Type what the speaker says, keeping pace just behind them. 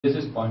This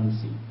is point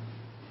C.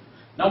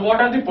 Now what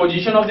are the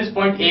position of this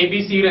point A,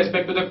 B, C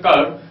respect to the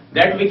curve?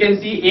 That we can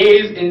see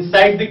A is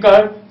inside the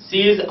curve, C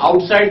is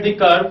outside the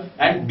curve,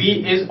 and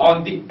B is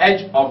on the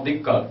edge of the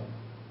curve.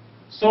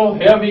 So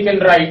here we can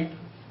write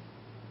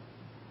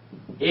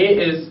A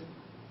is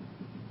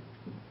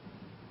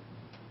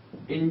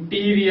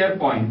interior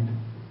point,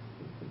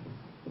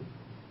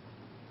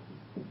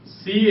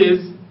 C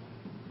is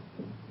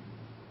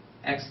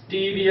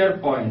exterior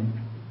point.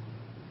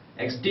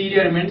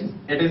 Exterior means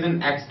it is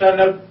an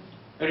external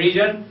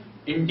region,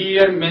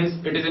 interior means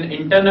it is an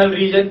internal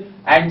region,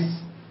 and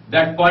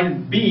that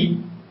point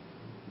B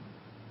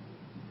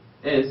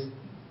is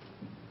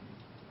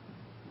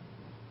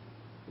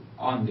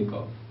on the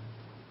curve.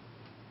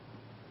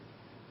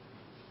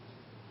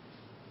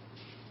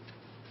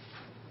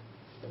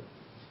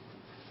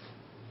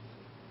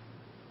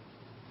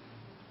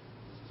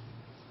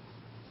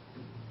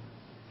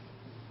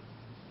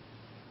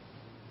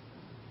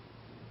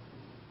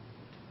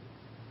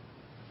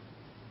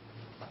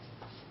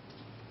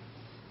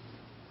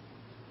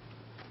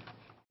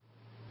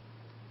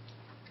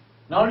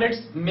 Now let's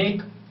make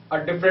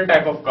a different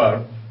type of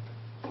curve.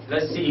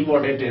 Let's see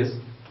what it is.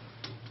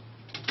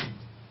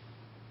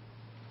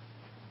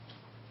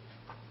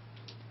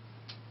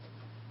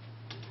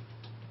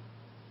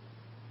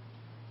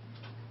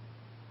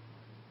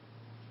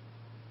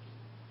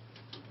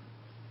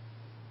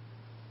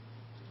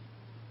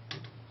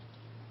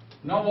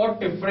 Now what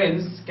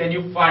difference can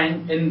you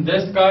find in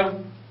this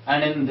curve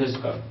and in this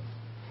curve?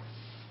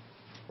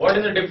 What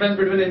is the difference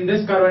between in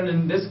this curve and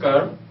in this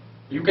curve?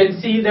 You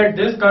can see that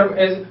this curve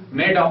is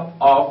made up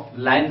of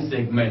line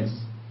segments.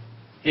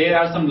 Here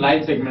are some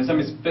line segments,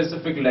 some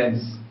specific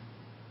lengths.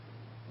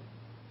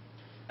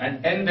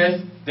 And in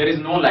this, there is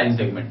no line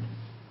segment.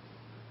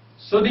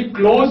 So the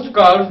closed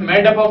curves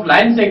made up of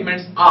line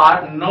segments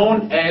are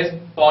known as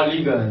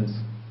polygons.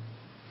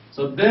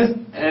 So this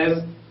is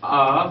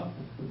a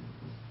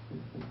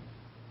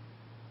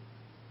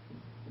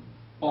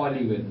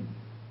polygon.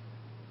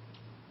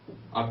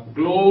 A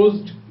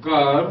closed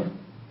curve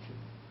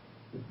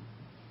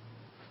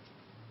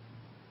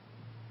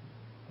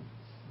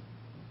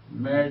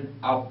made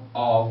up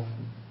of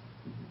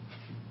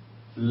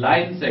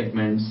line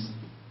segments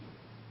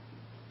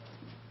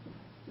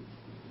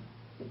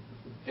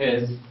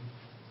is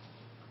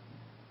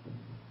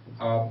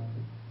a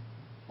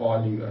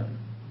polygon.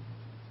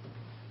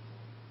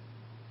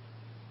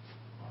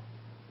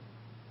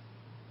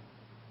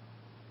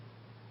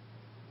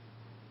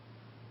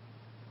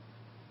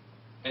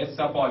 It's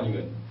a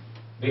polygon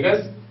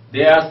because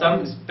there are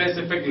some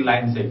specific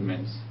line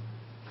segments.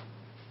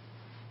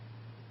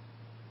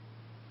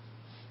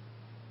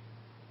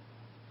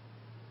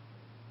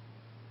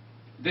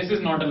 This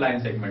is not a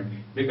line segment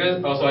because,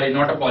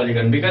 not a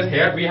polygon, because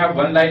here we have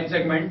one line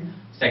segment,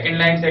 second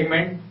line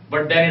segment,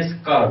 but then it's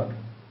curved.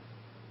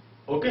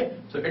 Okay,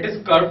 so it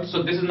is curved,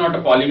 so this is not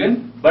a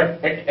polygon, but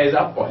it is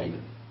a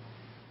polygon.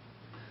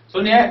 So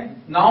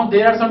now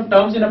there are some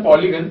terms in a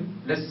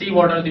polygon. Let's see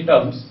what are the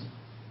terms.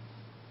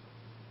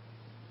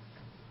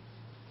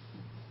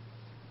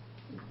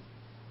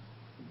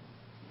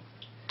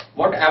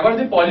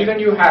 Whatever the polygon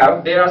you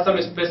have, there are some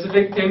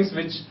specific things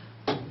which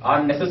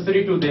are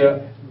necessary to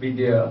be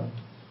there.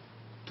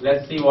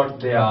 Let's see what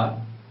they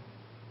are.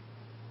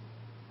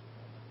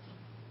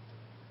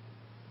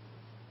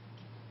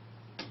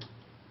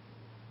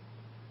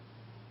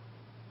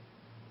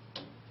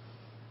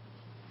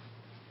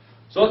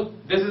 So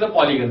this is a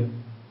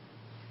polygon.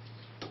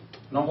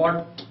 Now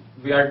what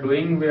we are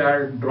doing, we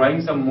are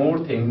drawing some more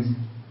things.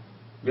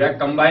 We are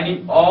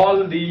combining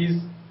all these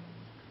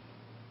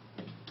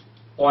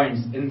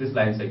points in this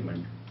line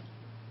segment.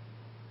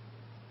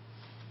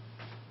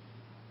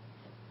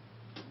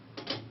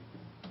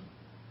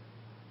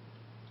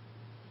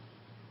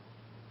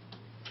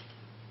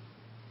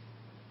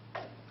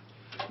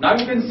 Now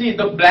you can see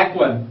the black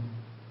one.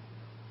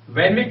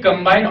 When we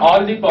combine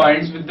all the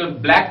points with the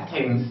black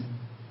things,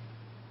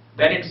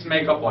 then it's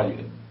make a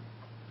polygon.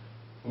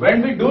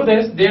 When we do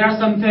this, there are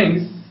some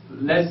things.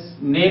 Let's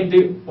name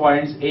the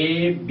points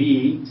A,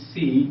 B,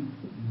 C,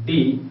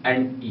 D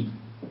and E.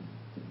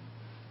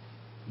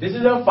 This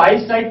is a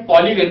 5-side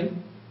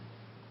polygon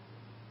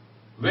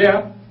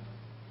where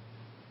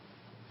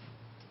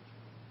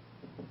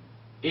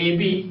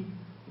AB,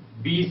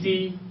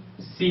 BC,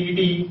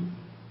 CD,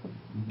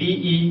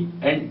 DE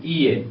and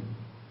EA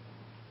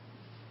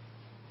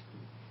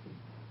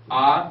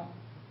are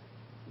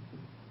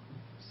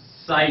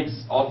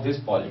sides of this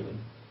polygon.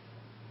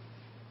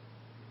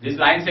 These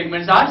line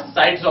segments are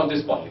sides of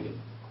this polygon.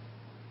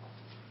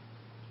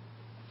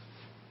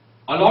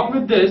 Along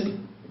with this,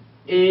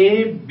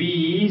 A,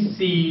 B,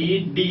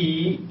 C,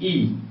 D,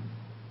 E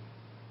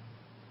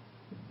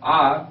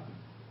are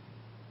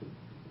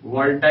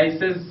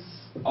vertices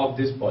of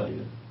this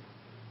polygon.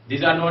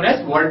 These are known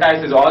as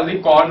vertices. All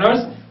the corners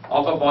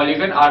of a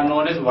polygon are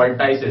known as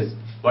vertices.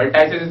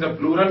 Vertices is a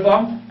plural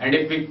form, and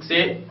if we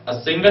say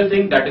a single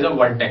thing, that is a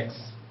vertex.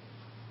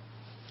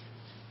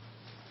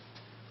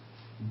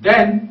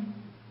 Then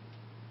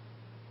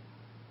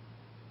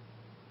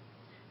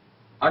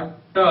a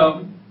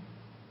term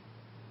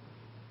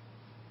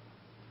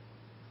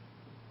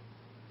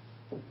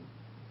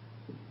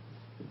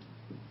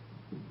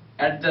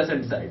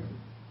adjacent side.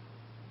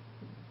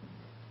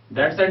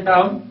 That's the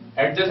term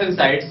adjacent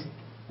sides.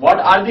 What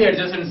are the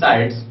adjacent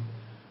sides?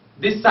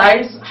 The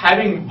sides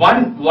having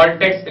one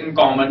vertex in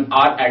common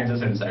are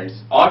adjacent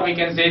sides, or we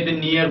can say the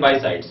nearby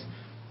sides.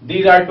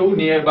 These are two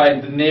nearby,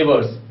 the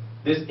neighbors.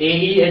 This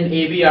AE and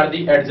AB are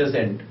the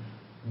adjacent.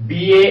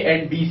 BA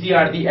and BC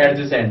are the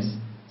adjacents.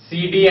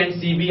 CD and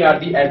CB are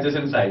the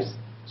adjacent sides.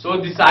 So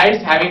the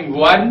sides having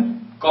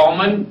one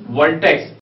common vertex